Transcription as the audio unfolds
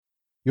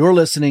You're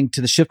listening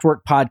to the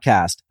Shiftwork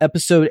Podcast,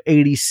 episode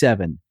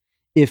 87.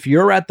 If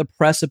you're at the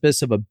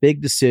precipice of a big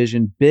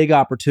decision, big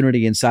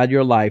opportunity inside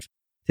your life,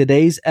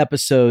 today's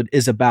episode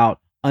is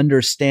about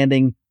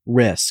understanding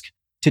risk.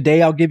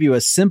 Today, I'll give you a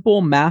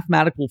simple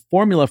mathematical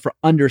formula for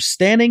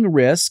understanding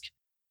risk,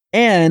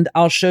 and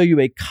I'll show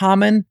you a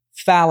common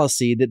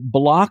fallacy that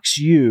blocks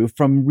you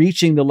from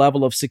reaching the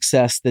level of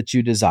success that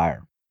you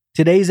desire.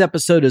 Today's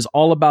episode is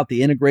all about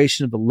the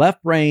integration of the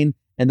left brain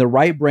and the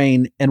right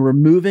brain and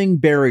removing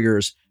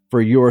barriers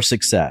for your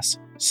success.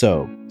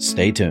 So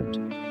stay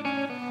tuned.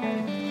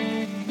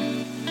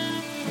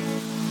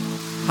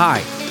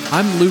 Hi,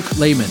 I'm Luke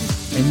Lehman,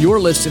 and you're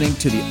listening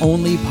to the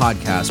only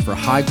podcast for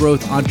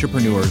high-growth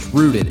entrepreneurs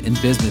rooted in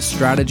business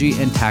strategy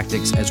and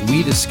tactics as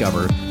we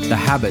discover the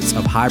habits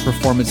of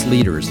high-performance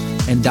leaders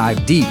and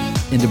dive deep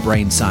into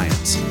brain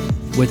science.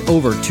 With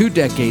over 2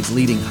 decades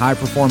leading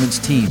high-performance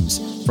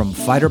teams, from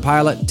fighter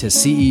pilot to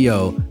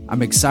CEO,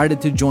 I'm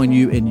excited to join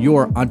you in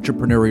your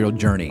entrepreneurial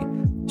journey.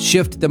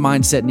 Shift the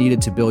mindset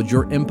needed to build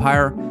your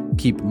empire,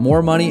 keep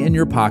more money in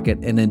your pocket,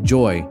 and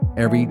enjoy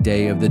every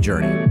day of the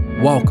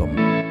journey. Welcome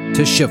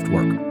to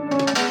Shiftwork.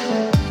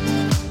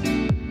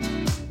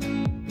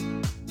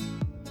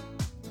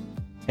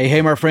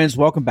 Hey, my friends,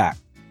 welcome back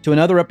to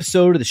another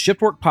episode of the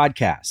Shiftwork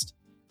Podcast.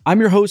 I'm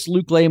your host,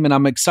 Luke Lehman.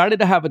 I'm excited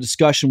to have a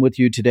discussion with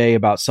you today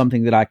about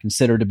something that I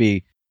consider to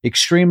be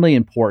extremely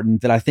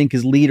important that I think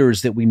as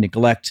leaders that we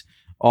neglect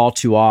all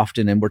too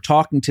often. And we're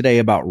talking today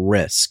about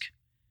risk.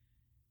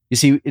 You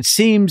see, it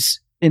seems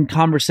in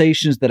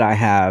conversations that I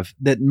have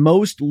that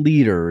most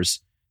leaders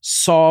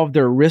solve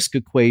their risk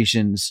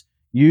equations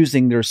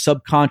using their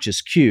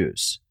subconscious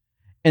cues.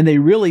 And they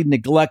really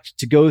neglect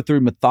to go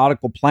through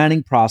methodical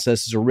planning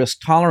processes or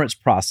risk tolerance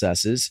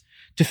processes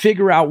to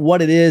figure out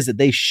what it is that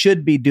they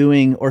should be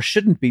doing or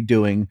shouldn't be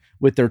doing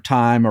with their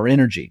time or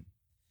energy.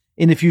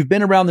 And if you've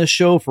been around this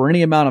show for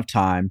any amount of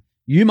time,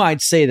 you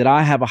might say that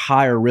I have a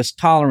higher risk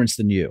tolerance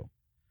than you.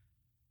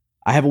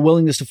 I have a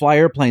willingness to fly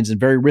airplanes in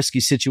very risky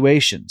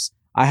situations.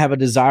 I have a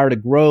desire to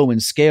grow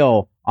and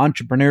scale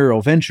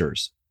entrepreneurial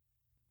ventures.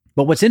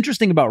 But what's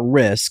interesting about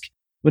risk,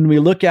 when we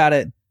look at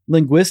it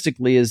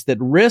linguistically, is that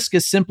risk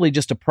is simply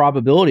just a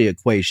probability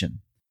equation.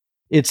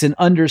 It's an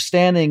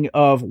understanding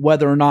of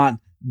whether or not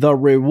the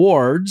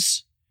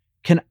rewards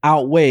can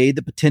outweigh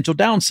the potential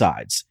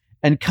downsides,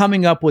 and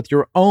coming up with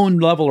your own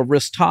level of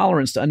risk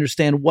tolerance to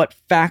understand what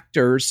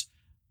factors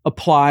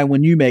apply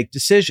when you make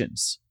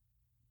decisions.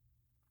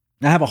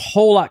 I have a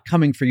whole lot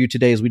coming for you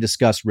today as we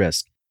discuss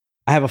risk.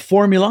 I have a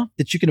formula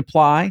that you can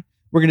apply.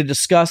 We're going to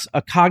discuss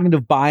a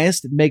cognitive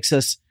bias that makes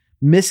us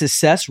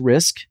misassess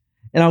risk.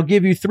 And I'll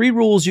give you 3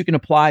 rules you can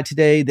apply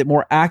today that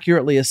more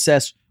accurately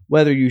assess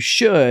whether you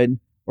should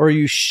or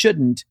you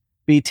shouldn't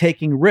be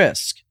taking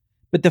risk.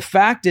 But the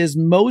fact is,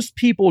 most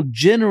people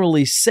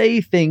generally say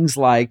things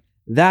like,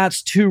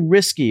 "That's too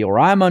risky," or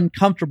 "I'm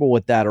uncomfortable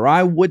with that," or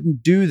 "I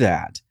wouldn't do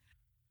that."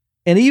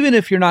 And even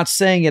if you're not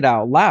saying it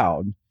out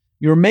loud,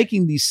 you're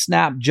making these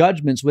snap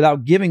judgments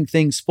without giving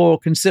things full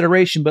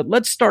consideration. But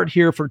let's start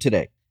here for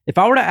today. If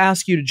I were to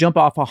ask you to jump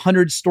off a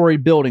 100-story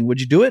building, would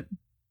you do it?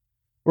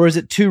 Or is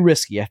it too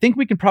risky? I think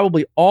we can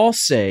probably all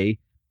say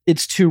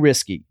it's too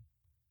risky.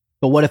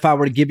 But what if I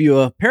were to give you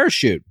a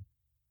parachute?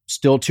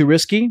 Still too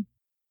risky?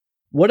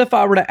 What if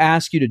I were to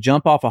ask you to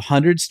jump off a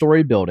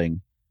 100-story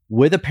building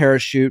with a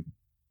parachute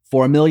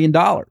for $1 million?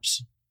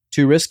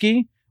 Too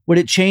risky? Would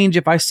it change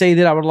if I say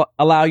that I would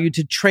allow you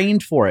to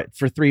train for it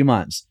for 3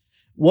 months?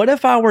 What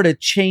if I were to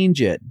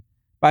change it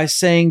by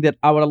saying that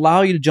I would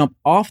allow you to jump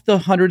off the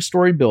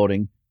 100-story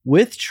building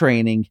with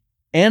training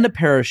and a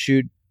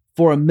parachute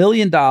for $1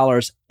 million,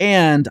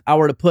 and I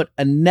were to put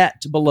a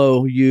net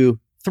below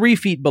you, 3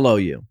 feet below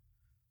you?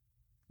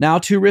 Now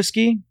too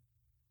risky?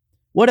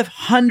 What if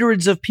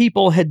hundreds of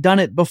people had done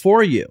it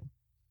before you?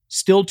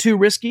 Still too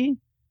risky?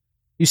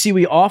 You see,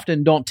 we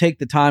often don't take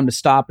the time to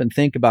stop and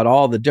think about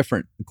all the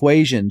different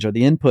equations or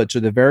the inputs or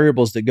the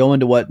variables that go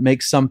into what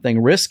makes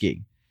something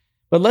risky.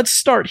 But let's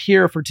start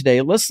here for today.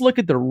 Let's look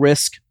at the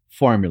risk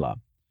formula.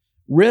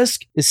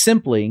 Risk is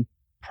simply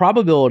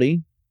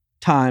probability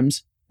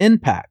times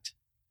impact.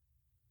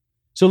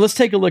 So let's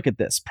take a look at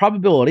this.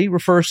 Probability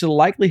refers to the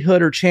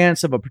likelihood or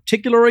chance of a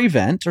particular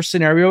event or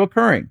scenario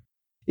occurring.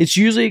 It's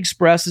usually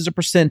expressed as a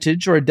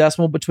percentage or a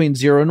decimal between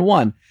 0 and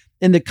 1.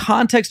 In the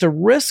context of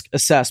risk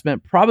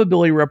assessment,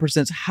 probability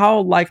represents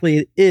how likely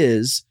it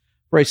is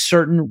for a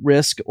certain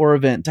risk or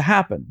event to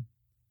happen.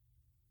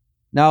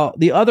 Now,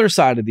 the other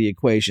side of the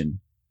equation,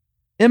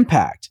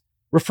 impact,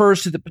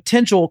 refers to the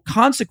potential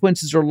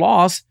consequences or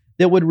loss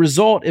that would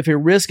result if a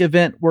risk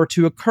event were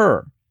to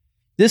occur.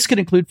 This could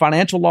include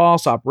financial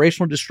loss,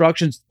 operational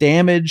destructions,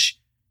 damage.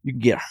 You can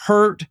get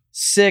hurt,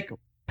 sick,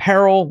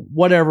 peril,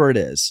 whatever it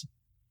is.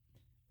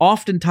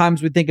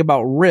 Oftentimes we think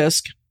about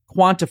risk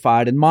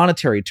quantified in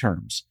monetary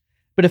terms.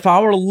 But if I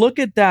were to look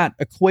at that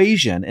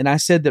equation and I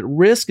said that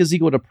risk is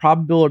equal to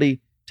probability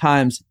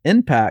times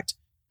impact,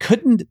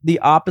 couldn't the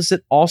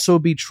opposite also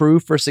be true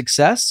for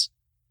success?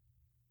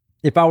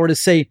 If I were to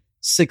say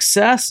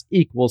success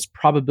equals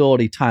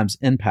probability times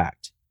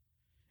impact,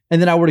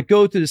 and then I were to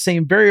go through the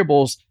same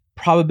variables,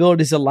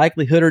 probabilities of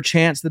likelihood or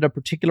chance that a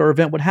particular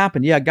event would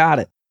happen. Yeah, got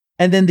it.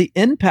 And then the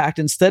impact,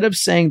 instead of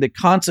saying the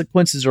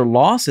consequences or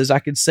losses, I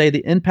could say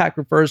the impact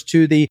refers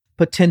to the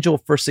potential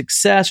for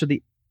success or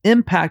the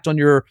impact on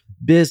your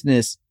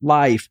business,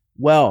 life,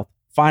 wealth,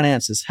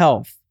 finances,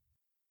 health.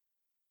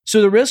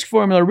 So the risk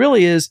formula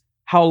really is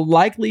how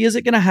likely is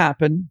it going to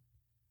happen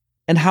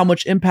and how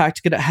much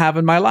impact could it have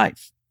in my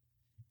life?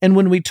 And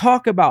when we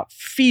talk about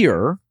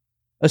fear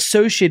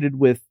associated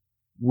with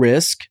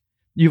risk,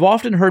 you've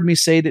often heard me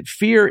say that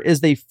fear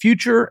is the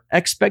future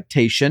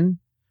expectation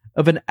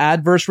of an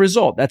adverse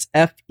result. That's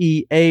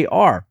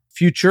FEAR,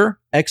 future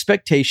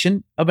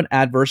expectation of an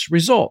adverse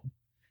result.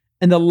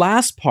 And the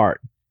last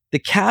part, the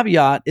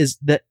caveat, is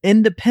the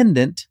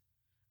independent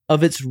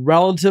of its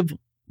relative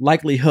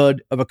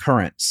likelihood of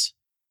occurrence.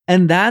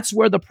 And that's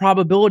where the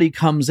probability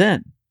comes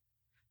in.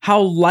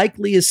 How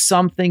likely is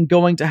something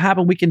going to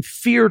happen? We can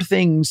fear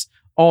things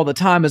all the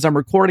time. As I'm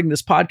recording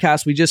this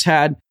podcast, we just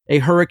had a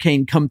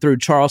hurricane come through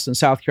Charleston,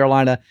 South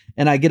Carolina,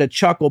 and I get a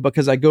chuckle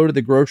because I go to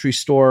the grocery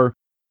store.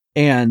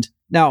 And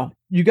now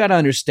you got to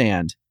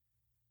understand,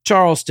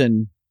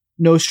 Charleston,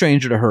 no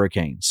stranger to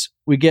hurricanes.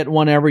 We get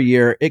one every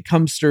year. It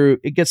comes through,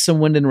 it gets some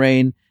wind and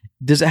rain.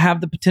 Does it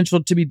have the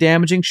potential to be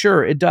damaging?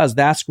 Sure, it does.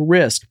 That's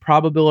risk,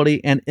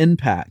 probability, and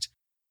impact.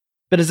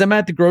 But as I'm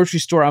at the grocery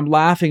store, I'm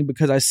laughing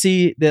because I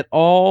see that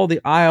all the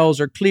aisles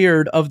are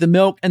cleared of the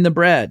milk and the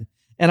bread.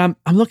 And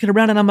I'm looking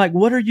around and I'm like,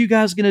 what are you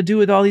guys going to do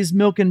with all these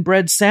milk and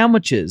bread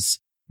sandwiches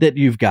that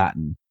you've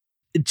gotten?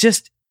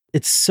 It's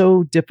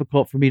so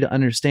difficult for me to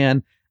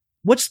understand.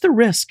 What's the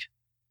risk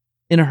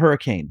in a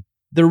hurricane?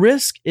 The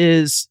risk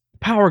is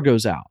power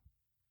goes out.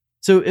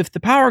 So if the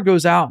power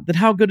goes out, then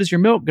how good is your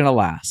milk going to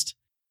last?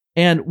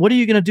 And what are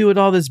you going to do with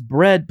all this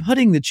bread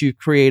pudding that you've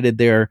created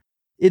there?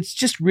 It's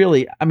just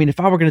really, if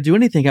I were going to do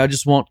anything, I would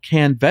just want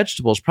canned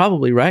vegetables,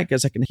 probably, right?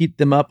 Because I can heat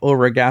them up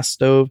over a gas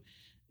stove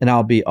and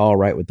I'll be all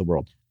right with the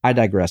world. I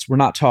digress. We're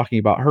not talking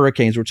about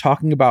hurricanes. We're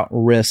talking about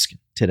risk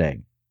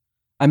today.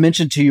 I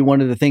mentioned to you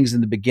one of the things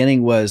in the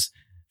beginning was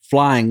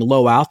flying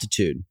low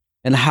altitude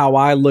and how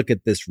I look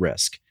at this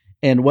risk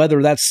and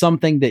whether that's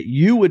something that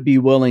you would be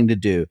willing to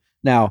do.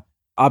 Now,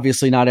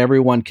 obviously, not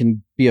everyone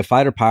can be a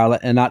fighter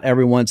pilot and not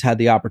everyone's had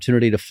the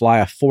opportunity to fly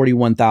a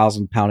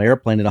 41,000-pound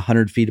airplane at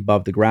 100 feet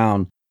above the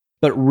ground.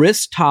 But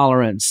risk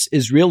tolerance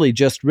is really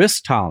just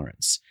risk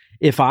tolerance.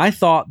 If I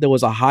thought there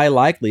was a high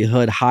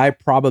likelihood, high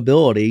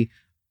probability,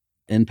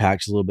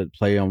 impact's a little bit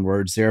play on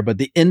words there, but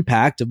the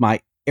impact of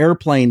my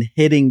airplane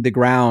hitting the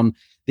ground,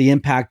 the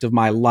impact of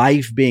my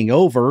life being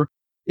over,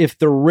 if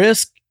the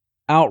risk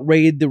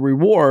outweighed the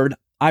reward,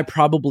 I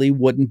probably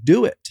wouldn't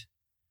do it.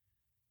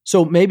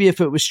 So maybe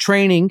if it was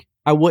training,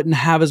 I wouldn't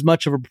have as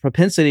much of a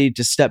propensity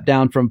to step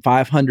down from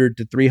 500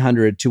 to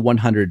 300 to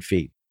 100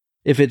 feet.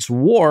 If it's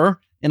war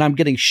and I'm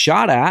getting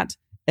shot at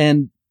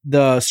and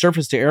the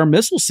surface-to-air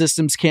missile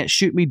systems can't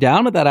shoot me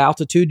down at that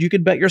altitude, you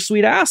can bet your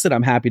sweet ass that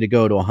I'm happy to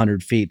go to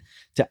 100 feet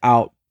to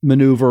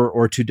outmaneuver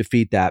or to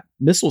defeat that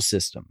missile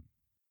system.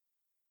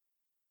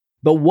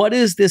 But what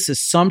is this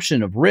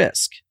assumption of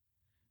risk?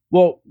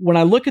 Well, when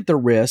I look at the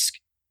risk,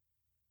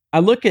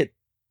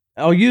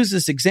 I'll use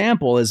this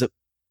example as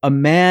a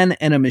man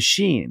and a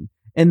machine,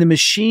 and the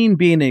machine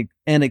being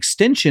an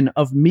extension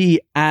of me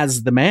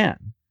as the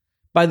man.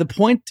 By the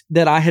point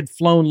that I had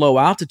flown low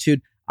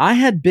altitude, I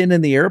had been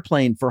in the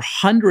airplane for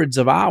hundreds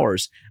of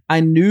hours. I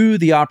knew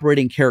the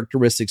operating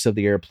characteristics of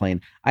the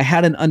airplane. I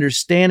had an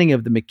understanding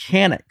of the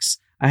mechanics.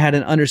 I had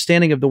an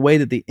understanding of the way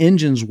that the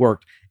engines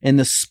worked and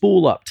the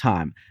spool up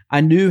time.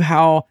 I knew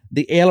how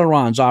the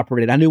ailerons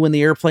operated. I knew when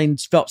the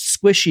airplanes felt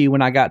squishy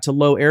when I got to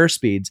low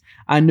airspeeds.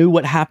 I knew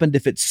what happened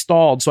if it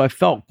stalled, so I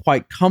felt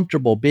quite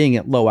comfortable being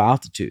at low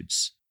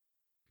altitudes.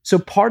 So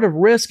part of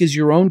risk is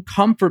your own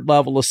comfort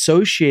level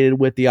associated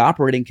with the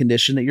operating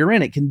condition that you're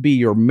in. It can be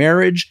your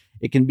marriage.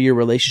 It can be your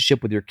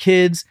relationship with your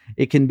kids.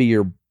 It can be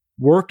your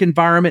work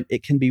environment.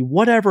 It can be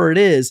whatever it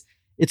is.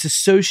 It's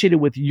associated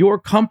with your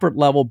comfort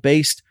level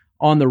based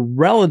on the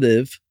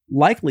relative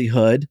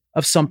likelihood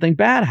of something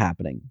bad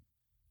happening.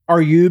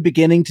 Are you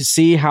beginning to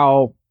see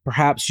how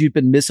perhaps you've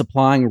been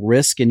misapplying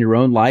risk in your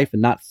own life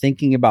and not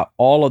thinking about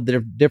all of the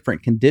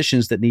different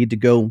conditions that need to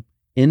go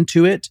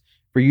into it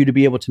for you to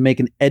be able to make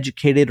an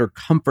educated or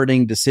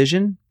comforting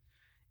decision?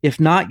 If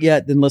not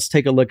yet, then let's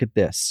take a look at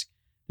this.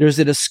 There's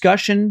a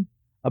discussion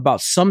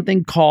about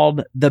something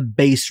called the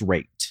base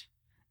rate.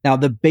 Now,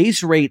 the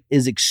base rate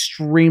is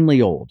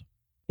extremely old.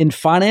 In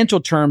financial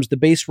terms, the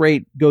base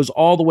rate goes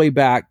all the way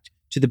back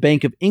to the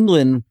Bank of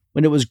England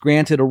when it was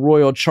granted a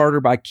royal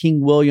charter by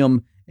King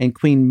William and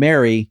Queen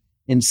Mary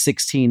in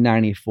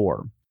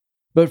 1694.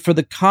 But for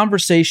the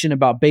conversation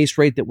about base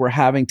rate that we're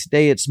having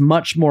today, it's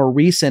much more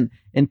recent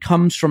and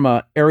comes from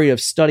an area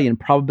of study in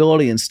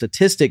probability and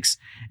statistics.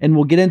 And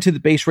we'll get into the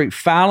base rate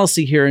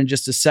fallacy here in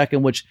just a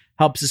second, which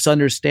helps us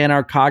understand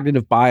our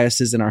cognitive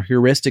biases and our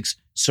heuristics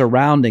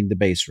surrounding the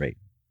base rate.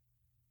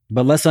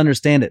 But let's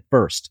understand it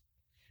first.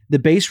 The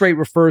base rate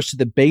refers to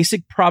the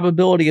basic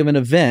probability of an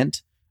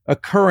event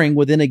occurring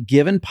within a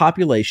given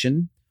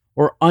population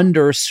or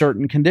under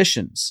certain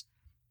conditions.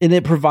 And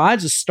it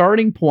provides a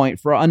starting point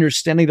for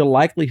understanding the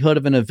likelihood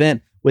of an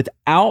event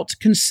without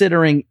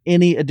considering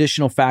any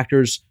additional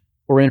factors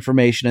or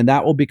information. And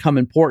that will become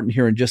important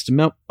here in just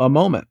a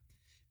moment.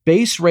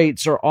 Base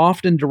rates are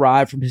often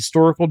derived from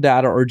historical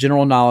data or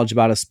general knowledge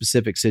about a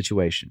specific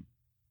situation.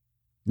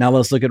 Now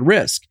let's look at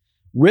risk.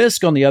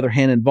 Risk, on the other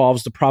hand,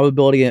 involves the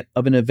probability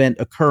of an event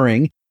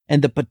occurring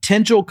and the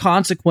potential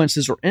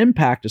consequences or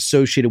impact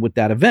associated with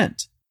that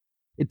event.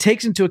 It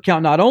takes into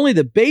account not only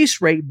the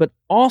base rate, but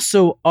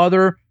also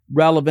other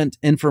relevant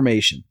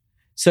information,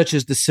 such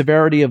as the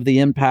severity of the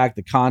impact,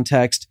 the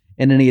context,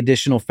 and any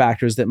additional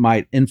factors that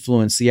might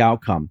influence the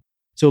outcome.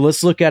 So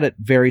let's look at it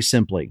very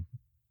simply.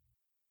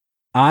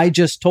 I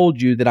just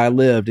told you that I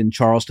lived in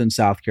Charleston,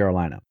 South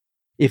Carolina.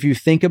 If you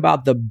think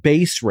about the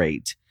base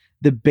rate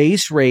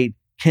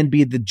can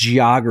be the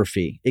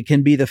geography. It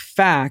can be the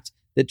fact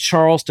that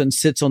Charleston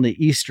sits on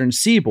the eastern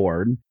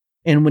seaboard.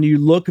 And when you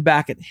look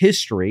back at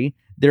history,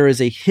 there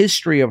is a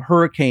history of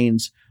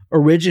hurricanes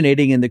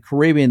originating in the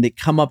Caribbean that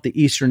come up the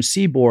eastern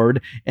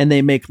seaboard and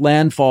they make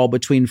landfall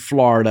between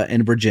Florida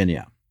and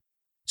Virginia.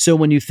 So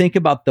when you think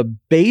about the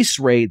base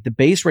rate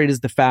is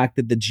the fact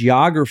that the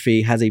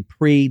geography has a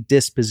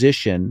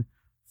predisposition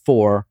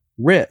for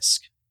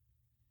risk.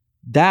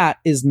 That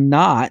is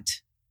not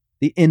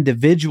the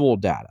individual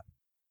data.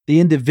 The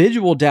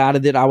individual data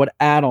that I would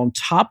add on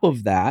top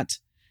of that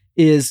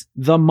is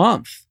the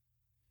month.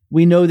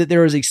 We know that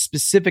there is a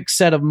specific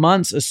set of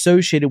months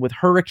associated with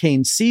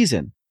hurricane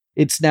season.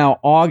 It's now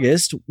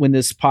August when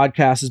this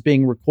podcast is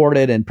being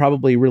recorded and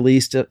probably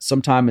released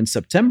sometime in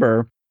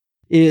September.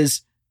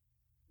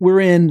 We're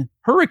in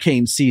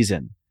hurricane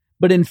season.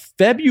 But in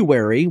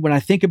February, when I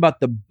think about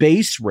the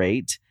base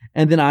rate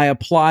and then I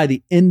apply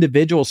the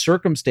individual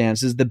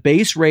circumstances, the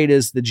base rate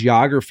is the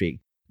geography.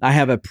 I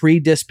have a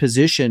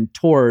predisposition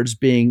towards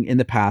being in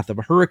the path of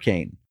a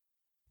hurricane.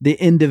 The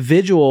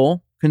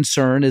individual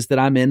concern is that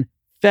I'm in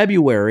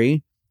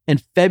February,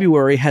 and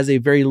February has a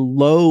very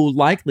low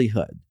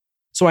likelihood.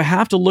 So I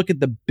have to look at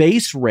the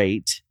base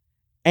rate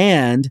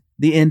and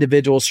the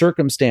individual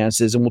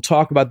circumstances, and we'll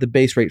talk about the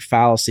base rate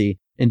fallacy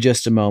in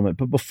just a moment.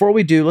 But before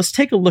we do, let's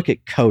take a look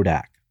at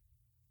Kodak.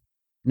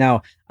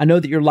 Now, I know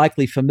that you're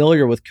likely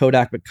familiar with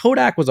Kodak, but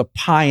Kodak was a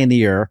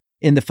pioneer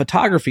in the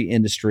photography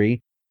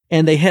industry,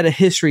 and they had a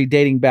history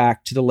dating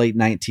back to the late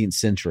 19th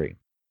century.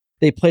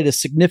 They played a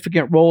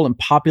significant role in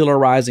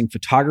popularizing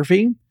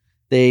photography.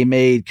 They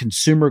made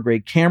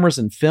consumer-grade cameras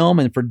and film,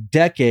 and for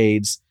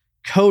decades,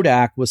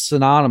 Kodak was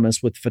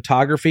synonymous with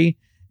photography,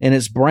 and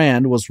its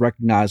brand was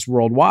recognized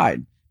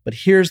worldwide. But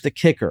here's the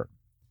kicker.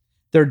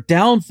 Their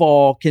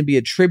downfall can be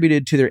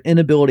attributed to their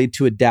inability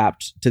to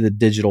adapt to the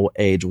digital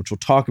age, which we'll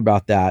talk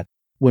about that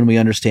when we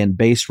understand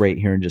base rate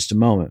here in just a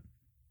moment.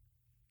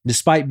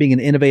 Despite being an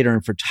innovator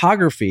in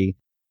photography,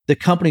 the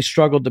company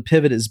struggled to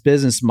pivot its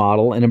business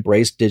model and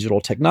embrace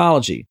digital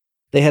technology.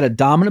 They had a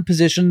dominant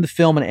position in the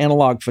film and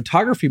analog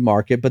photography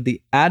market, but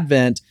the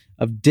advent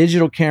of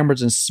digital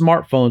cameras and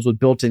smartphones with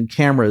built-in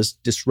cameras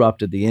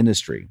disrupted the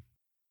industry.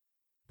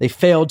 They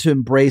failed to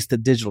embrace the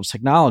digital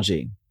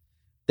technology.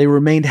 They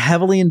remained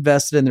heavily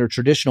invested in their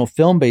traditional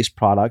film-based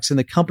products, and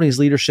the company's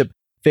leadership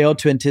failed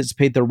to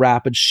anticipate the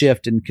rapid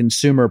shift in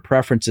consumer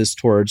preferences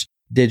towards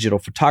digital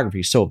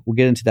photography. So we'll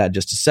get into that in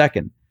just a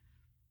second.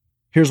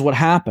 Here's what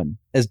happened.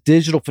 As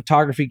digital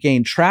photography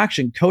gained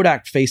traction,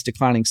 Kodak faced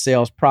declining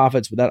sales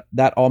profits, but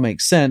that all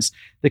makes sense.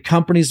 The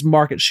company's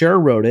market share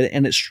eroded,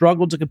 and it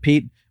struggled to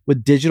compete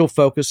with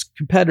digital-focused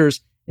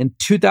competitors. In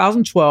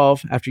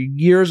 2012, after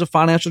years of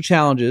financial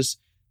challenges,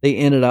 they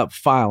ended up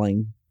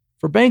filing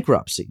for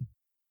bankruptcy.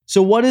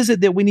 So what is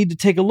it that we need to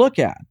take a look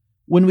at?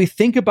 When we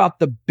think about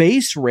the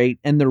base rate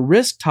and the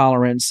risk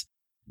tolerance,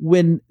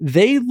 when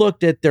they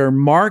looked at their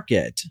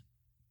market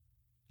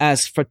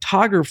as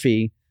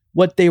photography,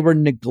 what they were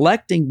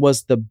neglecting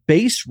was the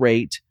base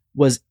rate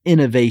was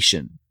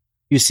innovation.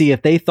 You see,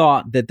 if they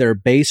thought that their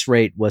base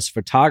rate was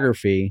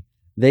photography,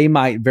 they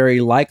might very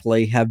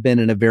likely have been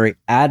in a very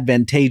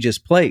advantageous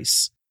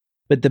place.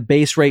 But the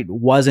base rate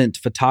wasn't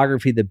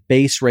photography. The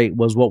base rate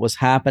was what was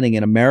happening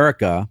in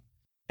America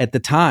at the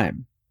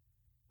time.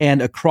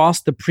 And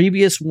across the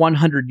previous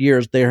 100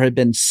 years, there had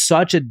been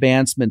such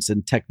advancements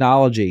in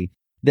technology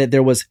that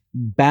there was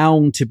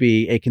bound to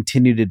be a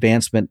continued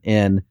advancement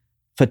in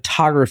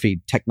photography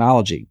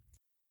technology.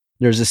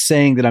 There's a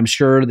saying that I'm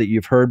sure that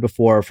you've heard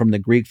before from the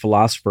Greek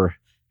philosopher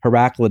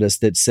Heraclitus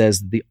that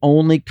says the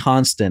only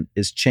constant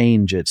is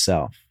change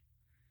itself.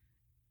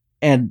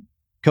 And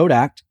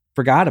Kodak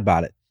forgot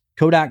about it.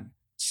 Kodak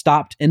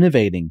stopped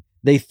innovating.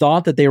 They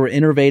thought that they were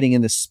innovating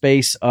in the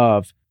space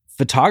of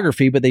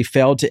photography, but they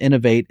failed to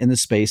innovate in the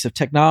space of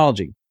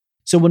technology.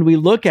 So when we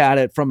look at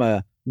it from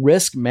a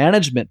risk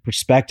management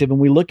perspective and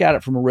we look at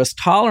it from a risk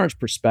tolerance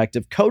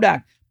perspective,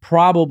 Kodak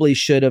probably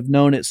should have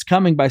known it's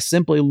coming by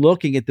simply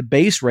looking at the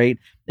base rate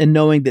and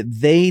knowing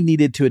that they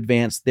needed to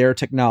advance their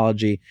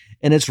technology.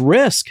 And it's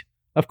risk.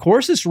 Of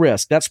course, it's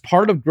risk. That's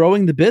part of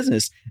growing the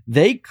business.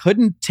 They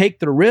couldn't take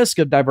the risk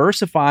of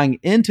diversifying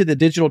into the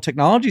digital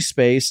technology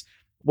space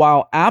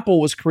while Apple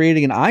was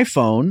creating an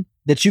iPhone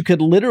that you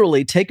could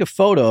literally take a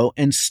photo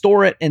and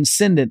store it and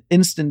send it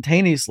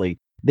instantaneously,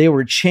 they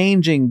were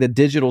changing the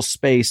digital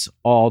space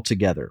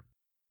altogether.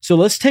 So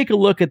let's take a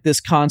look at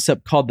this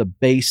concept called the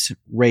base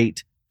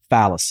rate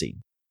fallacy.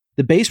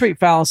 The base rate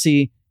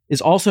fallacy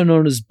is also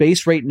known as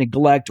base rate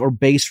neglect or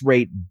base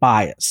rate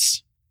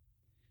bias.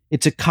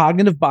 It's a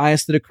cognitive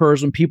bias that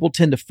occurs when people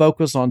tend to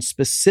focus on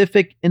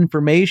specific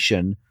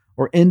information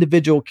or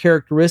individual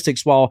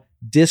characteristics while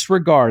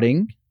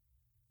disregarding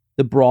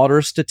the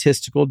broader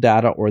statistical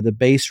data or the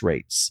base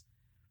rates.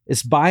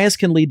 This bias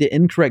can lead to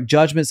incorrect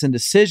judgments and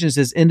decisions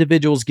as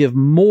individuals give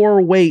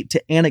more weight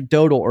to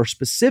anecdotal or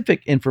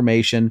specific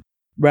information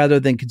rather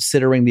than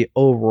considering the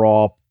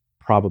overall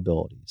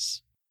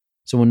probabilities.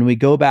 So when we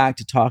go back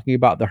to talking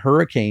about the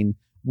hurricane,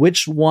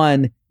 which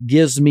one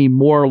gives me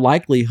more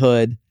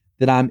likelihood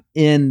that I'm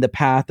in the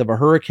path of a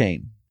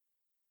hurricane?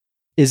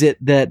 Is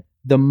it that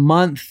the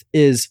month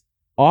is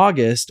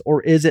August,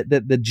 or is it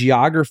that the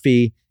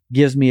geography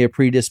gives me a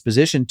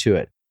predisposition to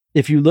it?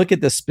 If you look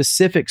at the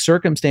specific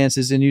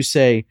circumstances and you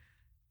say,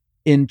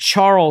 in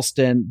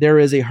Charleston, there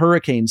is a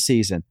hurricane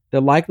season, the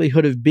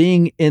likelihood of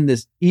being in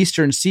the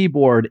eastern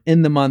seaboard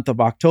in the month of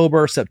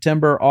October,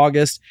 September,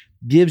 August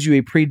gives you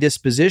a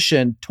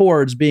predisposition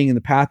towards being in the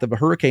path of a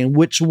hurricane.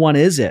 Which one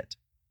is it?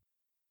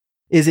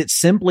 Is it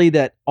simply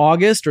that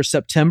August or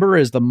September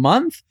is the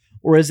month,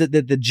 or is it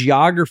that the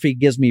geography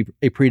gives me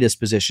a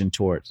predisposition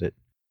towards it?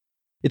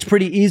 It's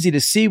pretty easy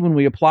to see when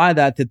we apply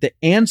that the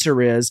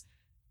answer is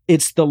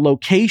it's the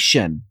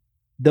location,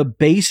 the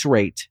base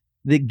rate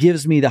that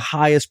gives me the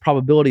highest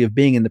probability of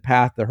being in the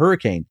path of the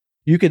hurricane.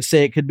 You could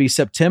say it could be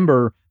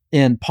September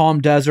in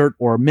Palm Desert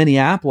or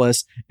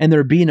Minneapolis, and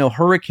there'd be no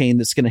hurricane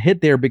that's going to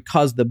hit there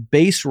because the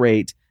base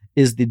rate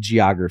is the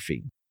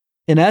geography.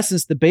 In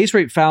essence, the base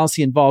rate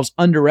fallacy involves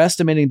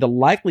underestimating the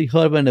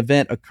likelihood of an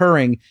event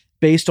occurring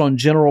based on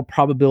general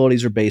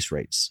probabilities or base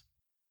rates.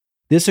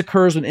 This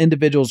occurs when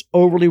individuals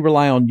overly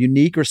rely on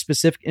unique or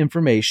specific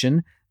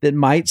information that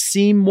might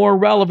seem more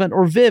relevant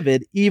or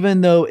vivid,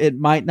 even though it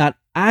might not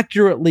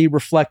accurately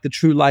reflect the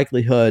true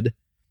likelihood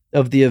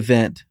of the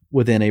event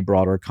within a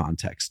broader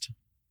context.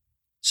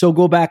 So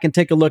go back and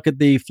take a look at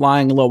the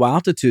flying low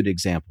altitude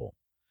example.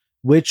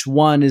 Which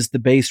one is the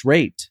base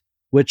rate?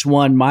 Which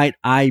one might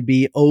I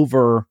be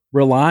over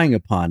relying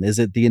upon? Is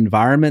it the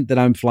environment that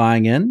I'm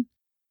flying in?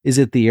 Is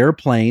it the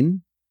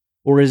airplane?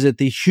 Or is it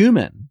the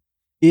human?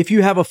 If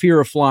you have a fear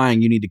of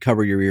flying, you need to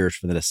cover your ears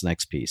for this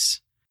next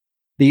piece.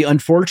 The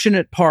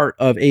unfortunate part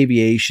of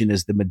aviation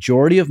is the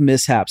majority of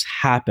mishaps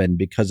happen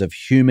because of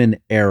human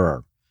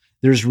error.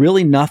 There's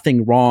really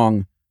nothing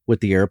wrong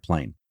with the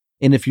airplane.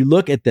 And if you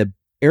look at the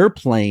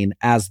airplane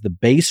as the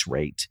base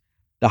rate,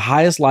 the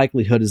highest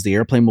likelihood is the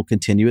airplane will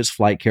continue its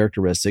flight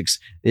characteristics.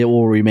 It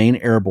will remain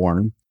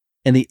airborne.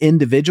 And the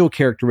individual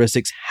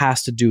characteristics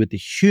has to do with the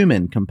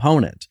human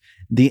component,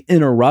 the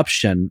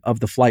interruption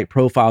of the flight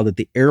profile that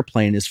the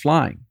airplane is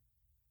flying.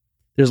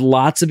 There's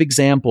lots of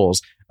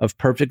examples of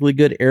perfectly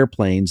good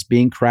airplanes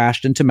being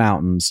crashed into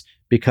mountains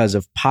because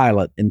of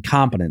pilot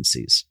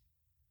incompetencies.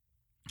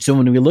 So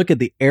when we look at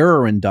the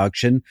error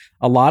induction,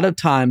 a lot of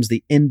times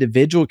the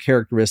individual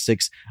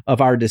characteristics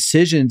of our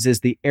decisions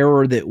is the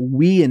error that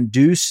we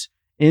induce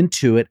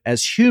into it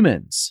as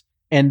humans.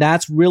 And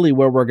that's really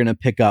where we're going to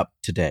pick up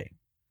today.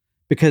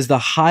 Because the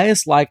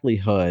highest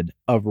likelihood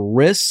of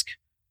risk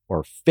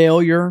or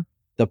failure,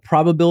 the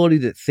probability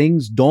that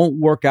things don't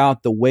work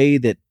out the way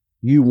that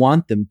you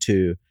want them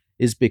to,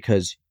 is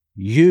because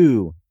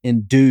you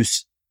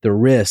induce the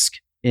risk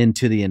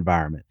into the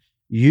environment.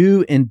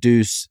 You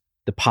induce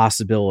the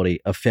possibility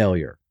of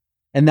failure.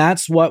 And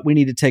that's what we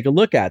need to take a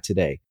look at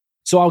today.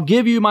 So I'll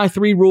give you my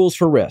 3 rules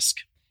for risk.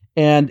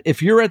 And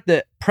if you're at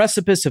the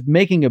precipice of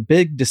making a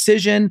big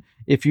decision,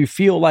 if you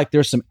feel like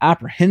there's some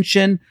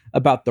apprehension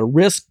about the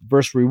risk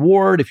versus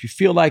reward, if you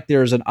feel like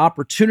there's an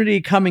opportunity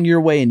coming your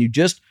way and you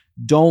just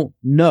don't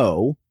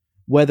know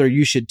whether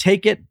you should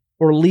take it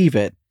or leave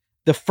it,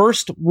 the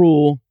first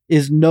rule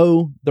is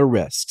know the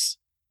risks.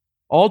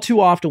 All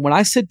too often, when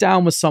I sit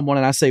down with someone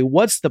and I say,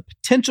 what's the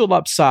potential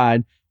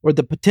upside or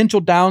the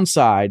potential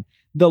downside,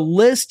 the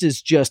list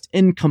is just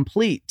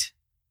incomplete.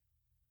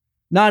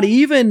 Not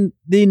even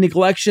the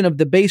neglection of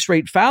the base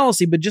rate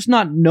fallacy, but just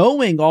not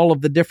knowing all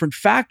of the different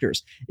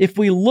factors. If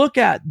we look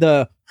at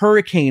the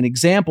hurricane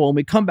example and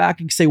we come back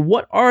and say,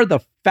 what are the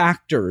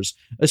factors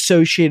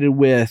associated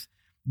with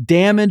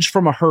damage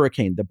from a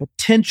hurricane, the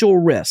potential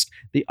risk,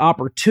 the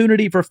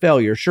opportunity for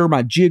failure? Sure,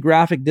 my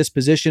geographic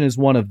disposition is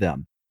one of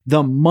them.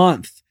 The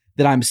month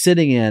that I'm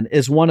sitting in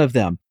is one of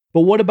them.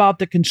 But what about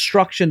the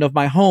construction of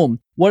my home?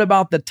 What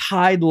about the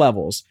tide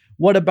levels?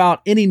 What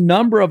about any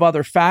number of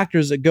other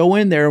factors that go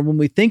in there? And when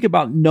we think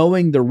about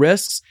knowing the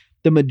risks,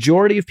 the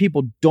majority of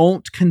people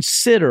don't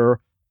consider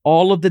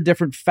all of the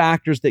different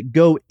factors that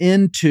go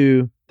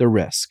into the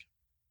risk.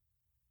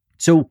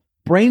 So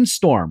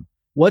brainstorm.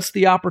 What's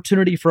the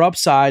opportunity for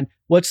upside?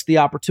 What's the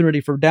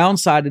opportunity for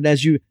downside? And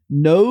as you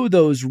know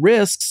those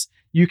risks,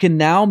 you can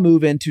now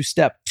move into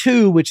step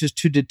 2, which is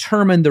to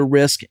determine the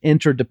risk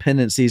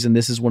interdependencies. And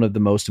this is one of the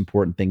most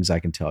important things I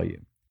can tell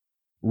you.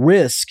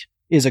 Risk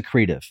is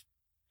accretive.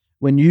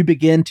 When you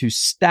begin to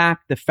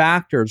stack the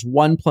factors,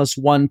 1 +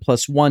 1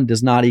 + 1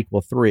 does not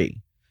equal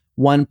 3.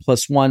 1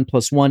 + 1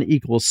 + 1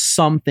 equals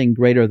something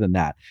greater than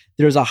that.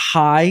 There's a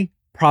high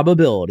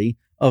probability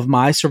of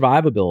my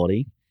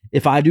survivability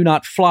if I do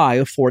not fly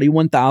a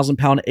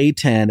 41,000-pound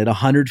A-10 at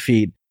 100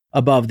 feet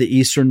above the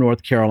eastern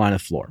North Carolina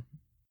floor.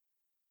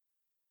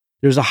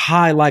 There's a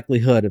high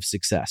likelihood of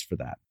success for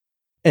that.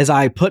 As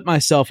I put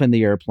myself in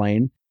the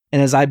airplane,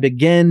 and as I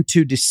begin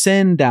to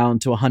descend down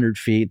to 100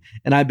 feet,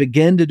 and I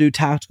begin to do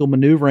tactical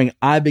maneuvering,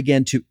 I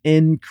begin to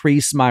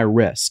increase my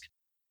risk.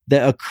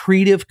 The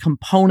accretive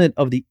component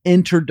of the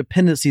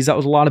interdependencies, that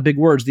was a lot of big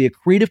words, the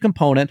accretive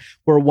component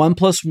where 1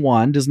 +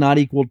 1 does not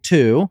equal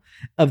 2,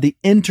 of the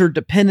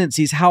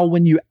interdependencies, how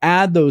when you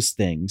add those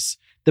things,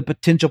 the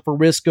potential for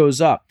risk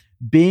goes up.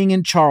 Being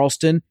in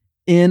Charleston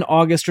in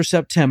August or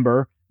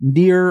September,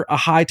 near a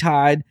high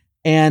tide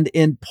and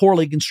in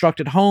poorly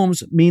constructed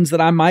homes means that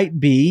I might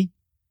be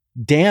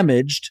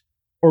damaged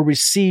or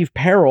receive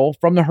peril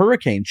from the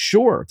hurricane.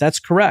 Sure, that's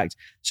correct.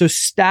 So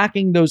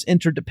stacking those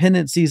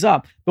interdependencies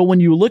up. But when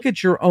you look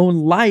at your own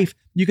life,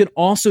 you can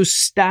also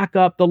stack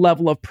up the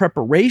level of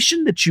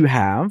preparation that you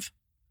have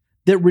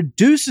that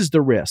reduces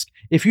the risk.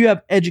 If you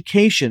have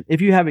education,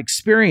 if you have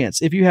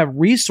experience, if you have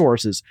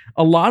resources,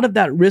 a lot of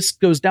that risk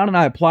goes down. And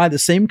I apply the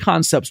same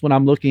concepts when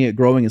I'm looking at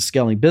growing and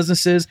scaling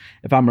businesses.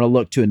 If I'm going to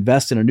look to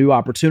invest in a new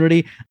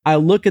opportunity, I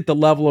look at the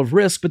level of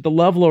risk, but the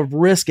level of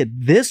risk at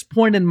this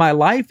point in my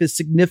life is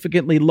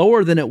significantly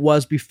lower than it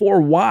was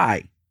before.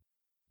 Why?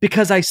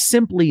 Because I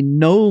simply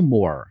know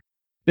more.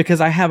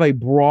 Because I have a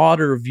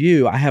broader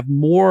view. I have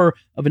more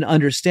of an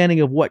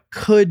understanding of what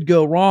could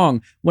go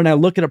wrong. When I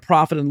look at a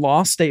profit and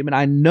loss statement,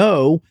 I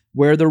know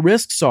where the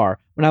risks are.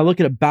 When I look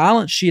at a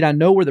balance sheet, I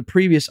know where the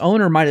previous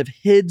owner might have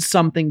hid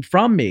something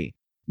from me.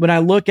 When I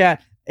look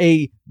at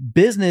a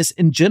business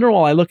in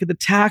general, I look at the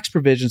tax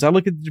provisions, I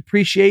look at the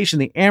depreciation,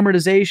 the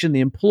amortization,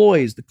 the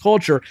employees, the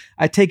culture.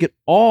 I take it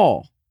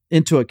all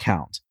into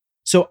account.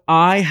 So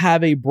I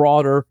have a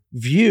broader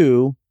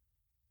view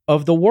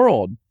of the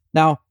world.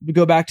 Now, we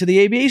go back to the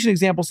aviation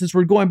example, since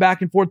we're going back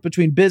and forth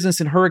between business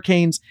and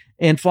hurricanes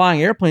and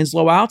flying airplanes,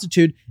 low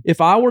altitude. If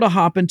I were to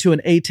hop into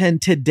an A-10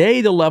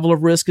 today, the level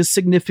of risk is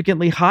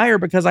significantly higher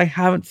because I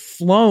haven't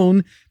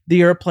flown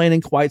the airplane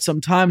in quite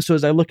some time. So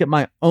as I look at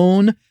my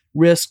own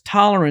risk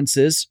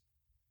tolerances,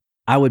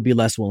 I would be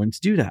less willing to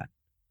do that.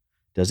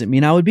 Doesn't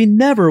mean I would be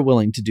never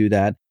willing to do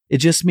that. It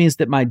just means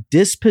that my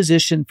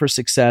disposition for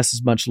success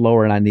is much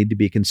lower, and I need to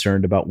be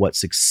concerned about what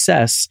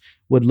success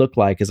would look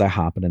like as I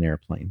hop in an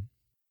airplane.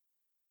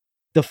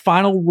 The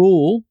final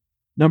rule,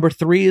 number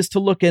 3, is to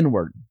look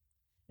inward.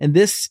 And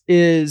this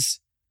is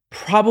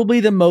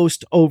probably the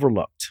most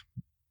overlooked.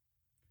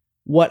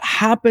 What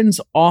happens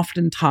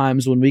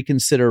oftentimes when we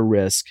consider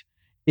risk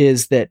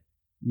is that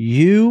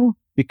you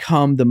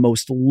become the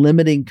most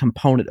limiting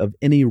component of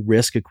any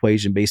risk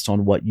equation based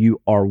on what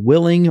you are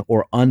willing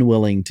or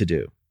unwilling to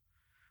do.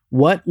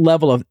 What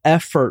level of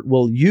effort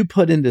will you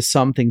put into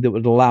something that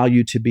would allow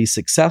you to be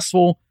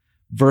successful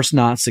versus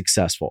not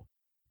successful?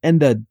 And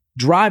the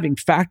driving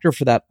factor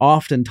for that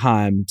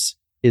oftentimes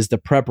is the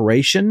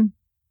preparation.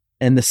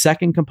 And the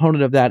second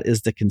component of that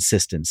is the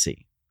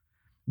consistency.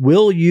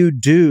 Will you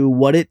do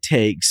what it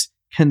takes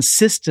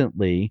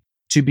consistently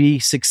to be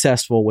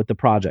successful with the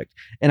project?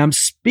 And I'm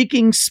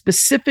speaking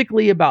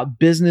specifically about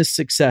business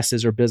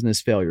successes or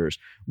business failures.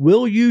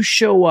 Will you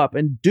show up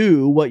and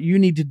do what you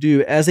need to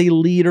do as a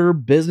leader,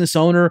 business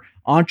owner,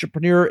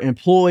 entrepreneur,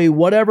 employee,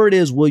 whatever it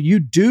is? Will you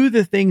do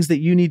the things that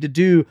you need to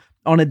do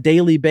on a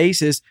daily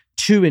basis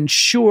to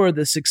ensure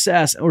the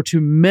success or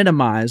to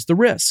minimize the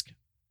risk?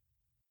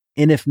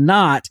 And if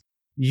not,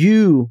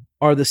 you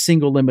are the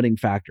single limiting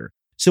factor.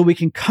 So we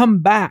can come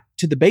back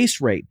to the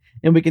base rate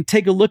and we can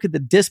take a look at the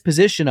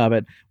disposition of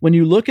it. When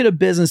you look at a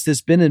business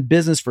that's been in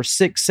business for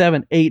 6,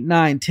 7, 8,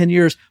 9, 10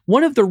 years,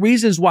 one of the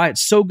reasons why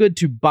it's so good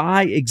to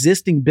buy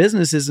existing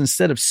businesses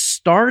instead of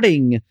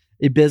starting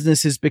a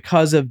business is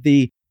because of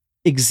the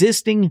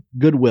existing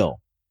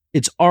goodwill.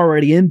 It's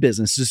already in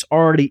business. It's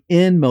already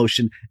in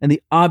motion, and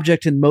the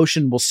object in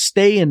motion will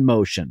stay in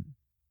motion.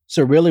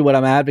 So really what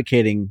I'm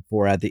advocating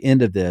for at the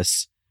end of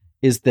this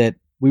is that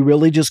we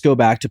really just go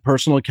back to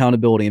personal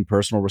accountability and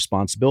personal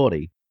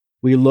responsibility.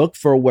 We look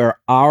for where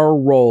our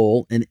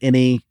role in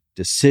any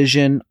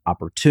decision,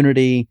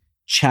 opportunity,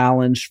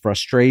 challenge,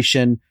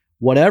 frustration,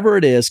 whatever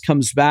it is,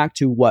 comes back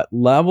to what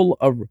level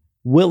of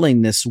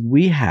willingness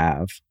we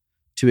have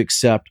to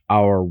accept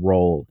our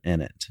role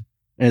in it.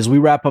 And as we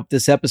wrap up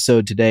this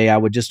episode today, I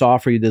would just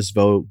offer you this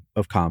vote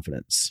of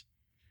confidence.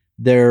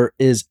 There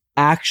is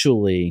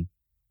actually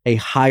a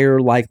higher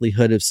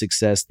likelihood of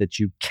success that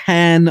you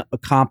can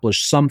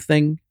accomplish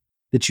something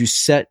that you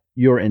set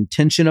your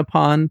intention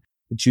upon,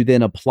 that you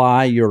then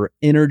apply your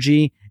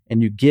energy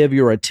and you give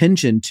your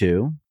attention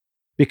to,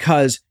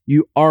 because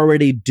you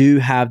already do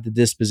have the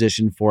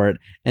disposition for it.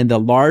 And the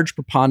large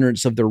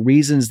preponderance of the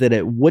reasons that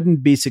it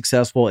wouldn't be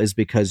successful is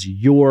because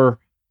you're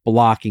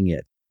blocking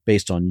it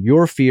based on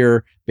your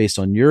fear, based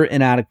on your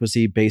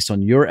inadequacy, based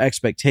on your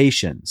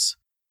expectations.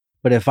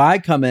 But if I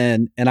come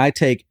in and I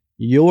take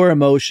your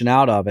emotion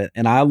out of it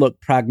and I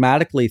look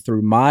pragmatically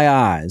through my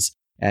eyes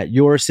at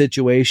your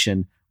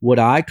situation, would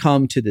I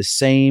come to the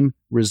same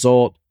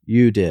result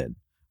you did?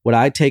 Would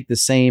I take the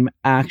same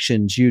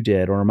actions you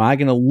did? Or am I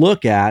going to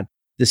look at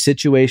the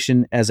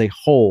situation as a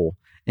whole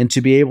and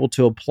to be able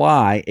to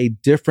apply a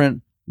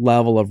different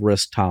level of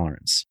risk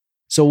tolerance?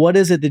 So what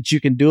is it that you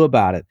can do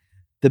about it?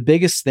 The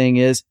biggest thing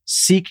is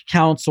seek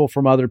counsel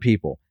from other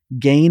people.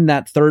 Gain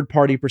that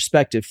third-party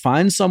perspective.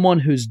 Find someone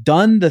who's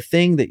done the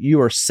thing that you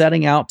are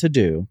setting out to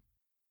do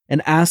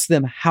and ask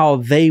them how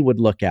they would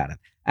look at it.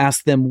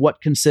 Ask them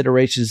what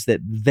considerations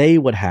that they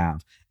would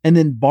have, and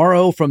then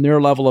borrow from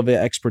their level of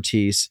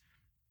expertise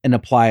and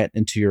apply it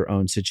into your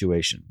own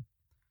situation.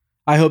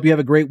 I hope you have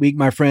a great week,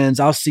 my friends.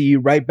 I'll see you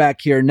right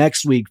back here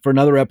next week for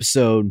another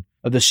episode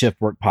of the Shift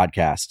Work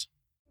Podcast.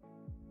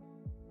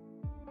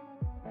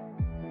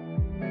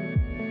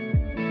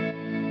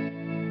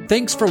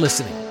 Thanks for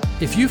listening.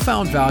 If you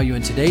found value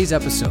in today's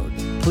episode,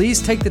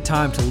 please take the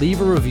time to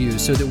leave a review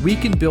so that we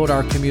can build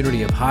our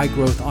community of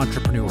high-growth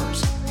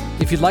entrepreneurs.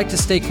 If you'd like to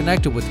stay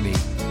connected with me,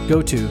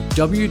 go to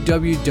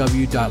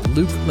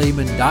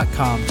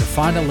www.lukelehman.com to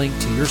find a link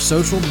to your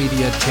social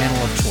media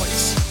channel of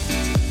choice.